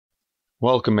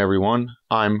Welcome everyone,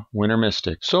 I'm Winter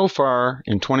Mystic. So far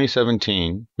in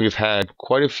 2017, we've had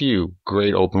quite a few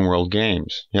great open world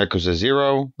games. Yakuza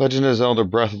 0, Legend of Zelda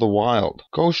Breath of the Wild,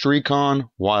 Ghost Recon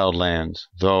Wildlands,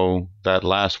 though that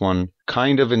last one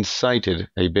kind of incited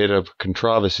a bit of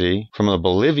controversy from the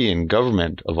Bolivian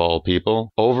government, of all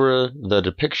people, over the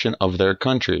depiction of their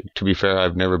country. To be fair,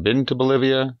 I've never been to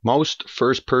Bolivia. Most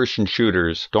first-person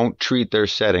shooters don't treat their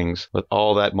settings with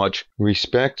all that much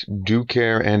respect, due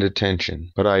care, and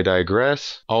attention. But I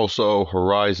digress. Also,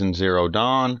 Horizon Zero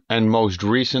Dawn, and most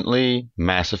recently,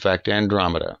 Mass Effect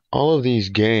Andromeda. All of these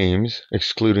games,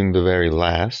 excluding the very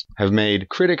last, have made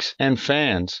critics and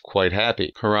fans quite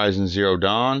happy. Horizon Zero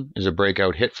Dawn is a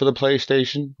breakout hit for the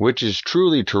PlayStation, which is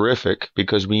truly terrific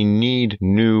because we need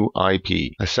new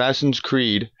IP. Assassin's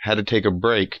Creed had to take a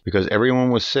break because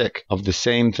everyone was sick of the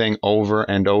same thing over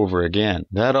and over again.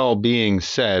 That all being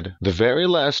said, the very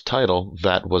last title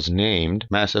that was named,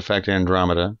 Mass Effect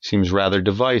Andromeda, seems rather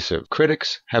divisive.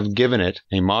 Critics have given it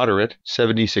a moderate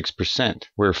 76%,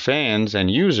 where fans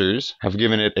and users have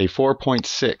given it a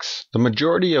 4.6. The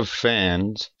majority of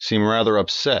fans seem rather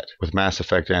upset with Mass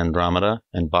Effect Andromeda,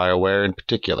 and BioWare in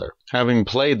particular. Having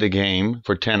played the game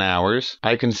for 10 hours,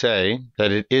 I can say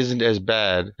that it isn't as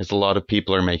bad as a lot of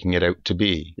people are making it out to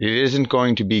be. It isn't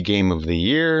going to be Game of the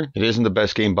Year, it isn't the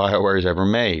best game BioWare has ever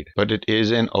made, but it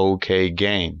is an okay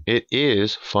game. It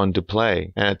is fun to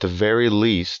play, and at the very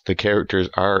least, the characters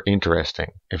are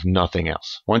interesting, if nothing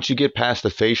else. Once you get past the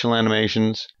facial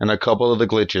animations and a couple of the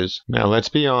glitches, now let's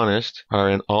be honest, are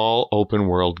in all open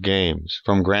world games.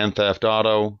 From Grand Theft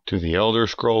Auto to the Elder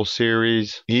Scrolls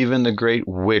series, even the great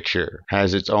Witcher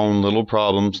has its own little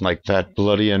problems, like that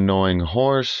bloody annoying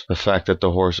horse, the fact that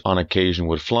the horse on occasion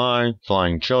would fly,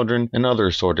 flying children, and other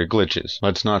assorted glitches.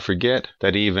 Let's not forget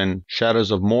that even Shadows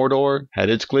of Mordor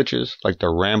had its glitches, like the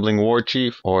rambling war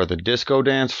chief or the disco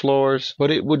dance floors,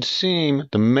 but it would seem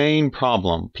the main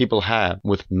problem people have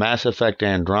with Mass Effect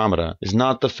Andromeda is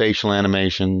not the facial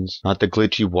animations, not the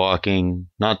glitchy walking,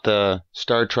 not the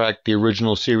Star Trek the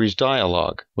original series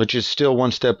dialogue, which is still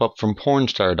one step up from porn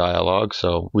star dialogue,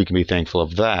 so we can be thankful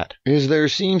of that, is there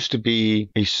seems to be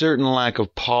a certain lack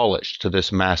of polish to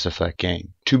this Mass Effect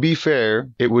game. To be fair,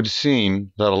 it would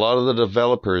seem that a lot of the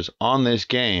developers on this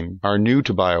game are new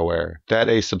to BioWare, that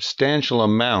a substantial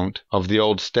amount of the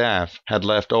old staff had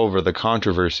left over the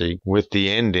controversy with the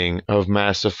ending of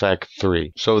Mass Effect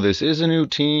 3. So this is a new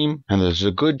team, and there's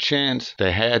a good chance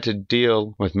they had to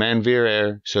deal with Manvir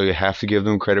Air, so you have to give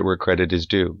them credit where credit is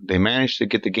due. They managed to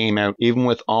get the game out even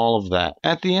with all of that.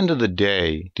 At the end of the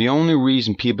day, the only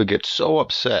reason people get so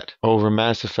upset over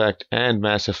Mass Effect and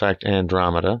Mass Effect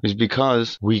Andromeda is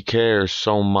because we care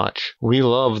so much. We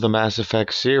love the Mass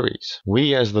Effect series.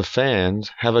 We as the fans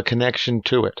have a connection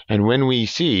to it. And when we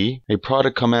see a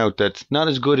product come out that's not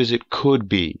as good as it could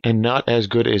be and not as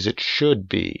good as it should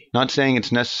be, not saying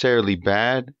it's necessarily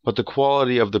bad, but the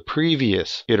quality of the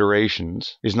previous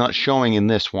iterations is not showing in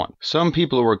this one. Some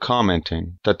people were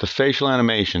commenting that the facial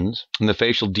animations and the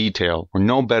facial detail were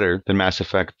no better than Mass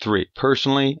Effect 3.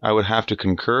 Personally, I would have to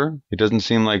concur. It doesn't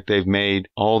seem like they've made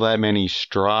all that many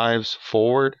strides forward.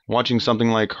 Watching something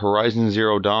like Horizon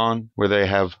Zero Dawn, where they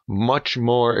have much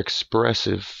more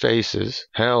expressive faces.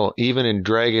 Hell, even in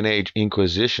Dragon Age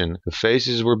Inquisition, the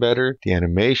faces were better, the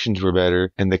animations were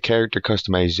better, and the character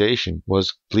customization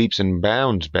was leaps and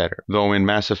bounds better. Though in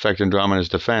Mass Effect Andromeda's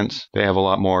defense, they have a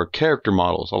lot more character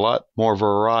models, a lot more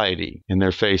variety in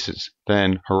their faces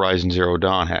than Horizon Zero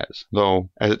Dawn has. Though,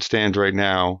 as it stands right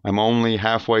now, I'm only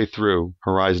halfway through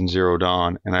Horizon Zero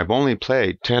Dawn, and I've only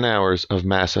played 10 hours of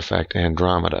Mass Effect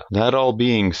Andromeda. That all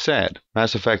being said,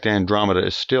 Mass Effect Andromeda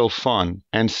is still fun,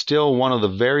 and still one of the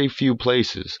very few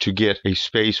places to get a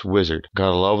space wizard.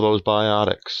 Gotta love those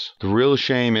biotics. The real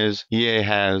shame is EA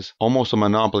has almost a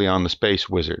monopoly on the space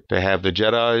wizard. They have the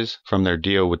Jedis from their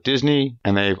deal with Disney,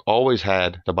 and they've always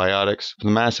had the biotics from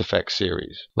the Mass Effect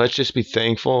series. Let's just be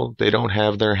thankful they don't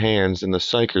have their hands in the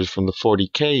Psychers from the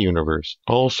 40K universe.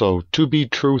 Also, to be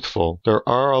truthful, there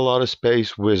are a lot of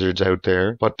space wizards out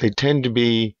there, but they tend to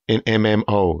be in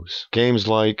MMOs. Games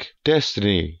like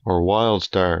Destiny or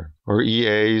WildStar or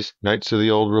EA's Knights of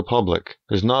the Old Republic.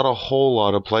 There's not a whole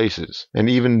lot of places. And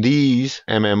even these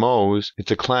MMOs,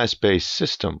 it's a class-based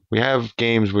system. We have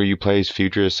games where you play as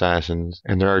future assassins,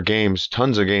 and there are games,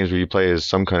 tons of games where you play as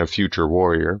some kind of future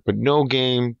warrior, but no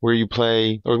game where you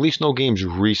play, or at least no games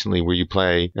recently where you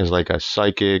play as like a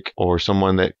psychic or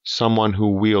someone who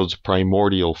wields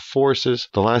primordial forces.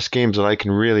 The last games that I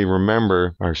can really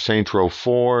remember are Saints Row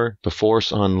 4, The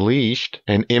Force Unleashed,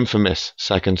 and Infamous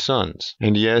Second Sons.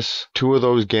 And yes, yes, two of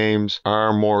those games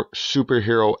are more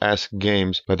superhero-esque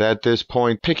games, but at this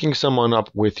point, picking someone up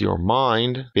with your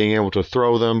mind, being able to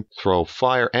throw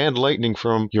fire and lightning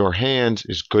from your hands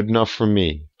is good enough for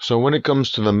me. So when it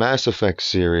comes to the Mass Effect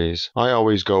series, I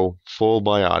always go full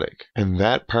biotic, and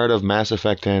that part of Mass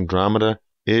Effect Andromeda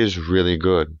is really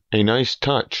good. A nice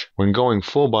touch. When going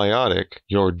full biotic,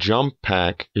 your jump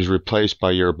pack is replaced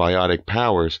by your biotic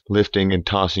powers, lifting and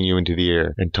tossing you into the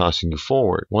air and tossing you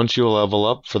forward. Once you level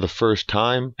up for the first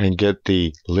time and get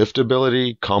the lift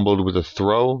ability comboed with a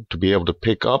throw to be able to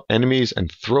pick up enemies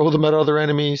and throw them at other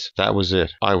enemies, that was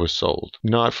it. I was sold.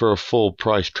 Not for a full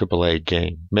price AAA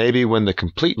game. Maybe when the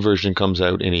complete version comes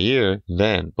out in a year,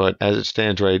 then. But as it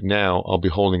stands right now, I'll be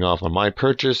holding off on my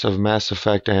purchase of Mass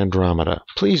Effect Andromeda.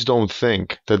 Please don't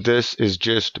think that this is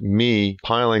just me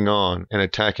piling on and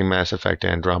attacking Mass Effect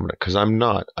Andromeda, because I'm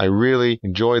not. I really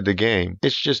enjoyed the game.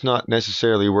 It's just not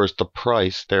necessarily worth the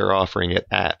price they're offering it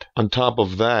at. On top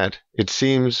of that, it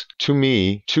seems to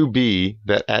me to be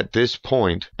that at this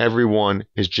point, everyone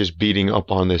is just beating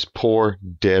up on this poor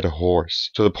dead horse,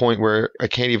 to the point where I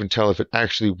can't even tell if it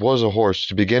actually was a horse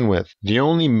to begin with. The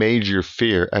only major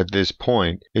fear at this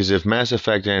point is if Mass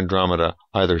Effect Andromeda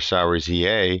either sours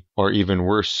EA, or even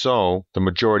worse so, the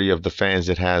majority of the fans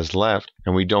it has left,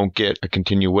 and we don't get a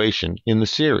continuation in the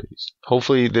series.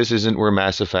 Hopefully this isn't where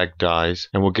Mass Effect dies,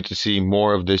 and we'll get to see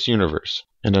more of this universe.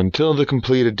 And until the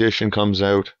complete edition comes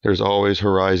out, there's always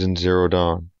Horizon Zero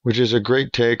Dawn, which is a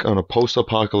great take on a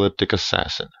post-apocalyptic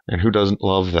assassin. And who doesn't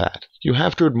love that? You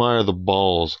have to admire the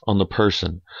balls on the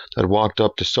person that walked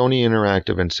up to Sony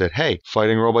Interactive and said, hey,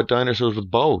 fighting robot dinosaurs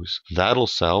with bows, that'll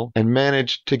sell, and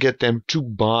managed to get them to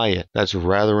buy it. That's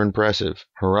rather impressive.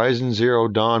 Horizon Zero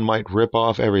Dawn might rip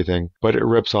off everything, but it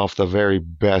rips off the very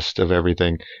best of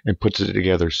everything and puts it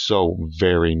together so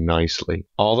very nicely.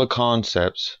 All the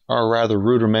concepts are rather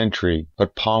rudimentary,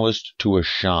 but polished to a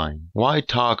shine. Why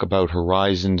talk about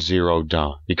Horizon Zero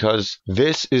Dawn? Because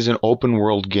this is an open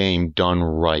world game done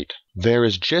right. There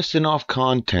is just enough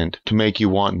content to make you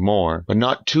want more, but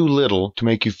not too little to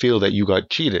make you feel that you got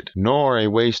cheated, nor a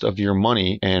waste of your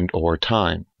money and or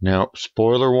time. Now,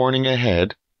 spoiler warning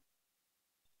ahead.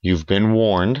 You've been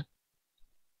warned.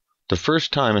 The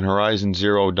first time in Horizon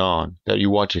Zero Dawn that you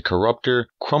watch a corruptor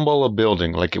crumble a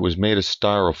building like it was made of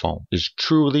styrofoam is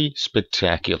truly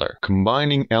spectacular.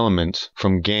 Combining elements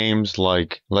from games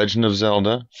like Legend of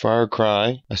Zelda, Far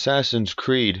Cry, Assassin's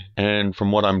Creed, and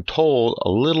from what I'm told, a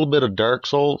little bit of Dark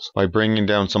Souls by bringing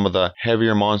down some of the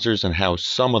heavier monsters and how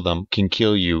some of them can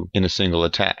kill you in a single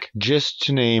attack. Just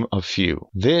to name a few.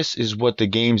 This is what the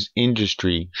games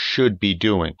industry should be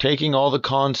doing. Taking all the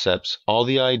concepts, all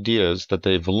the ideas that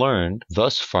they've learned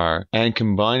thus far and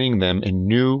combining them in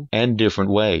new and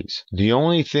different ways. The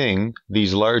only thing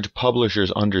these large publishers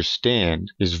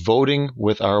understand is voting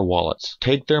with our wallets.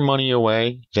 Take their money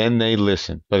away, then they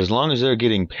listen. But as long as they're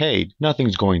getting paid,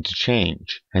 nothing's going to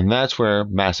change. And that's where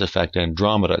Mass Effect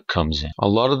Andromeda comes in. A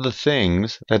lot of the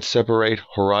things that separate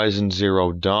Horizon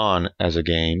Zero Dawn as a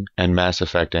game and Mass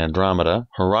Effect Andromeda,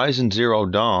 Horizon Zero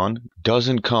Dawn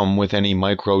doesn't come with any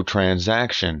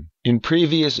microtransaction. In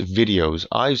previous videos,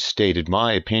 I've stated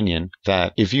my opinion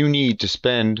that if you need to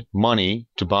spend money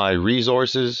to buy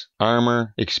resources,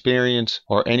 armor, experience,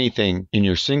 or anything in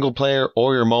your single player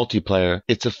or your multiplayer,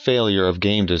 it's a failure of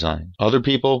game design. Other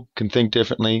people can think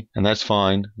differently, and that's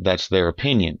fine, that's their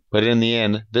opinion. But in the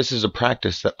end, this is a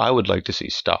practice that I would like to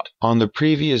see stopped. On the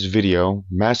previous video,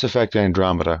 Mass Effect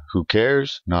Andromeda, who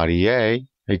cares? Not EA.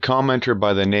 A commenter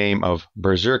by the name of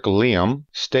Berserk Liam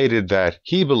stated that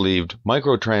he believed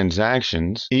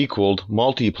microtransactions equaled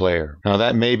multiplayer. Now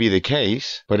that may be the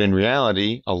case, but in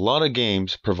reality, a lot of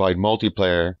games provide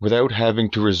multiplayer without having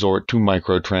to resort to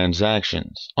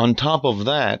microtransactions. On top of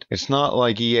that, it's not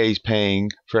like EA's paying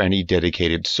for any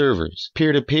dedicated servers.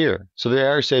 Peer-to-peer, so they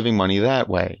are saving money that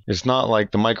way. It's not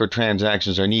like the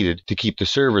microtransactions are needed to keep the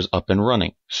servers up and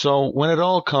running. So when it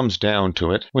all comes down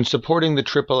to it, when supporting the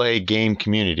AAA game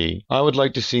community, I would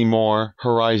like to see more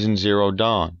Horizon Zero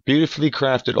Dawn. Beautifully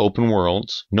crafted open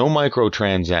worlds, no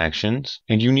microtransactions,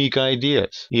 and unique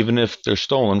ideas, even if they're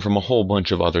stolen from a whole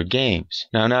bunch of other games.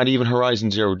 Now, not even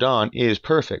Horizon Zero Dawn is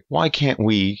perfect. Why can't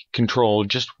we control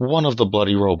just one of the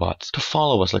bloody robots to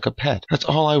follow us like a pet? That's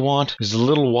all I want, is a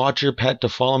little watcher pet to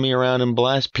follow me around and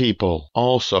blast people.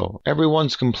 Also,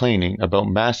 everyone's complaining about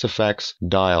Mass Effect's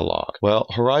dialogue. Well,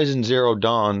 Horizon Zero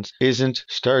Dawn isn't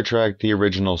Star Trek the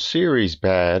original series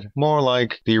bad, more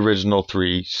like the original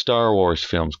 3 Star Wars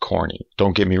films corny.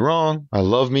 Don't get me wrong, I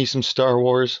love me some Star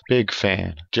Wars, big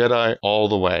fan, Jedi all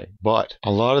the way, but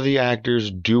a lot of the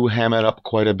actors do ham it up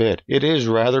quite a bit. It is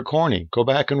rather corny. Go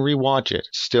back and rewatch it.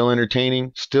 Still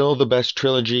entertaining, still the best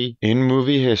trilogy in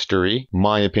movie history,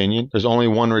 my opinion. There's only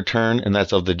one return, and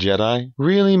that's of the Jedi.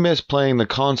 Really miss playing the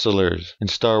consulars in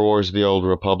Star Wars The Old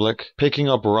Republic. Picking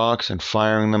up rocks and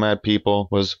firing them at people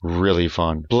was really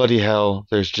fun. Bloody hell,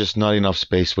 there's just not enough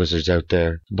space wizards out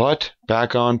there. But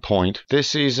back on point, this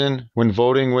season, when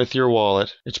voting with your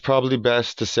wallet, it's probably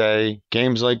best to say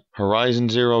games like Horizon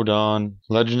Zero Dawn,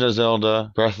 Legend of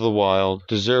Zelda, Breath of the Wild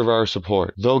deserve our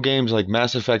support. Though games like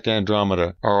Mass Effect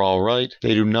Andromeda are alright,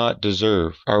 they do not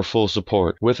deserve our full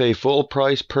support. With a full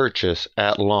price purchase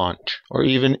at launch, or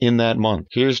even in that month,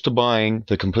 here's to buying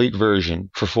the complete version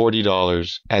for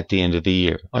 $40 at the end of the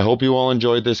year. I hope you all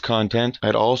enjoyed this content.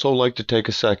 I'd also like to take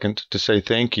a second to say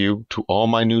thank you to all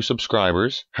my new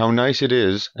subscribers. How nice it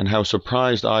is and how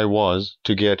surprised I was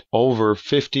to get over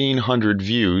 1,500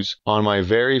 views on my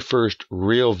very first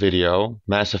real video,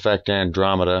 Mass Effect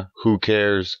Andromeda, Who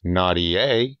Cares? Not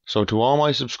EA. So to all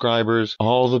my subscribers,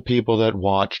 all the people that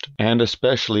watched, and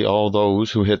especially all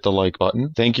those who hit the like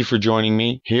button, thank you for joining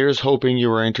me. Here's hoping you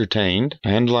were entertained.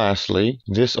 And lastly,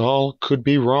 this all could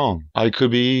be wrong. I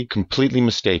could be completely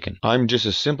mistaken. I'm just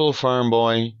a simple farm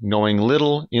boy knowing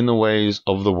little in the ways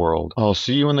of the world. I'll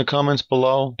see you in the comments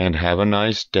below, and have a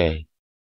nice day.